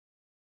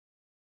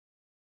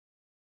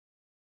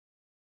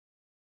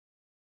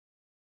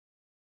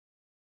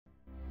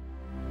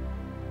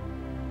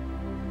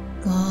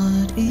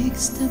God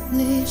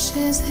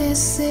establishes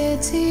his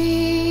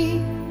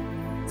city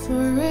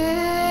forever.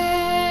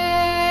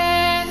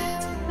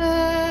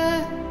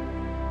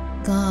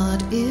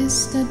 God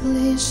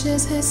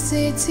establishes his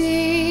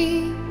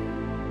city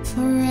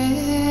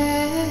forever.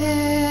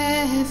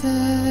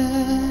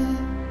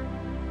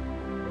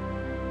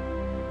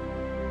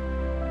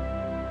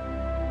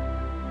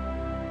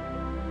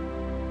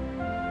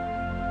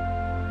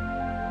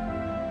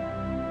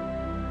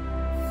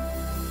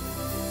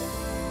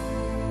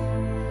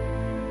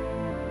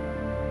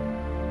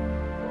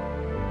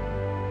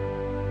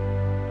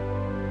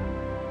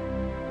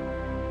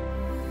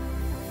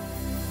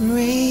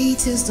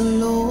 Great is the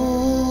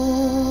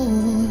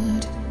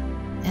Lord,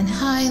 and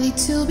highly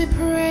to be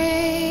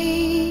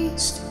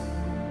praised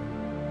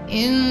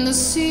in the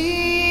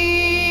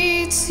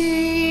city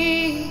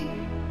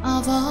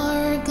of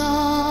our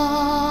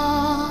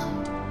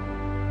God.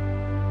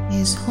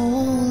 His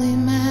holy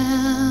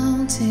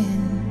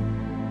mountain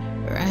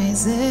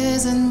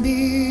rises in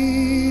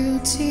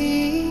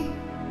beauty,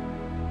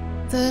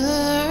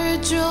 the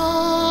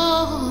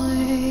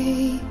joy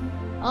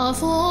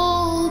of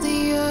all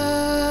the earth.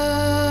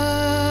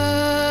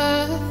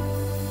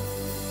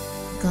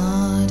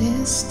 God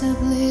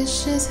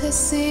establishes his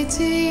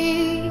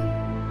city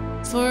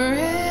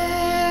forever.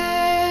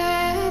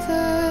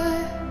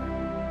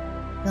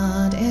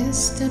 God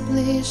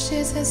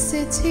establishes his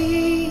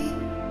city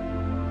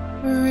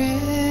forever.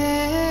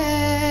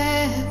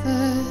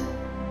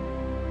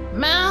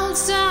 Mount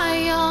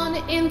Zion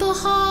in the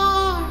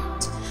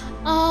heart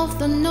of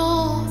the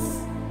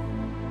north,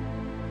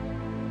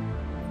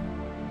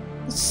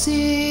 the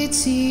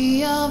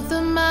city of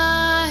the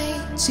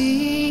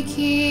mighty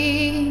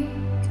King.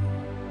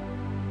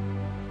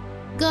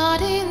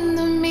 God in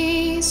the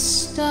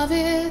midst of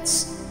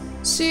its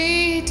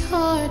citadels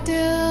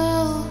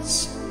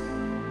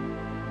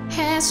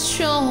has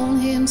shown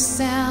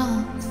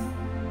himself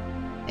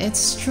its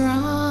stronghold.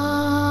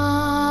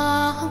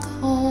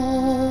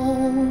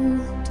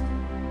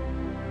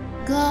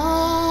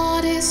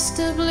 God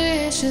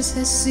establishes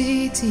his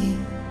city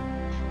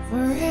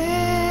forever.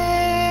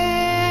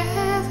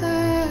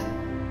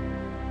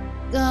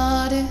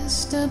 God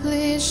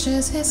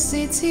establishes his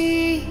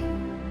city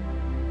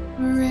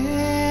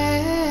forever.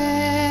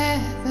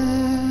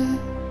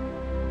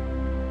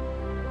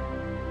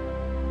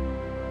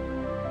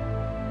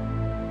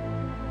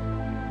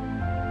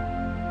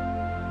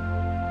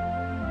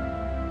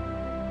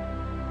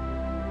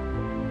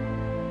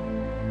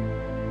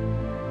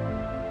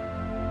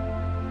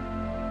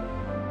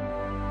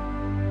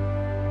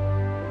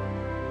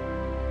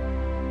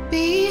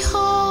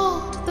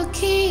 Behold, the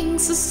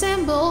kings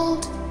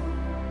assembled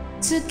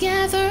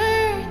together,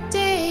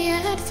 they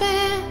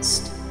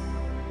advanced.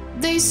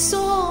 They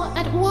saw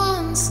at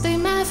once, they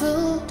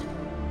marveled,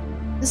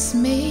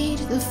 dismayed,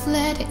 they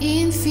fled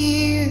in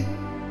fear.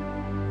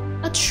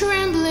 A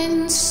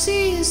trembling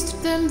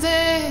seized them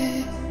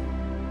there,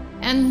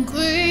 and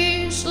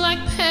grief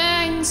like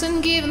pangs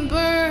and giving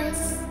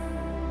birth,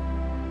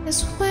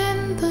 as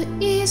when the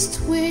east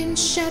wind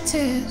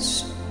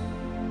shatters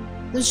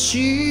the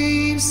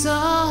ships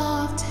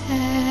of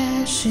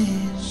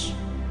Tarshish.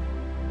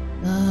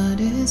 God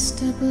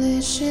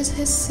establishes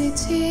his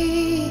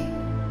city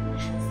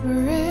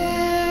forever.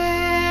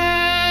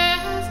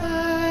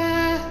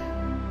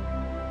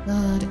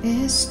 God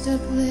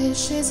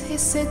establishes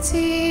his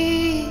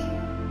city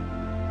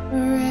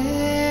forever.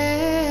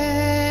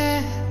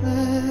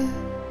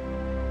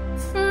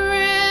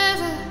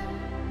 Forever.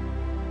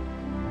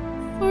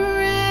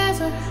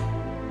 Forever.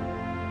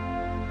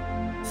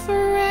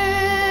 Forever.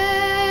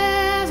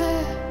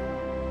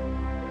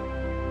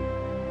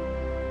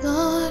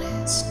 God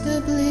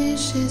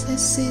establishes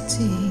his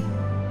city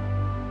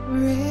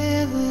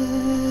forever.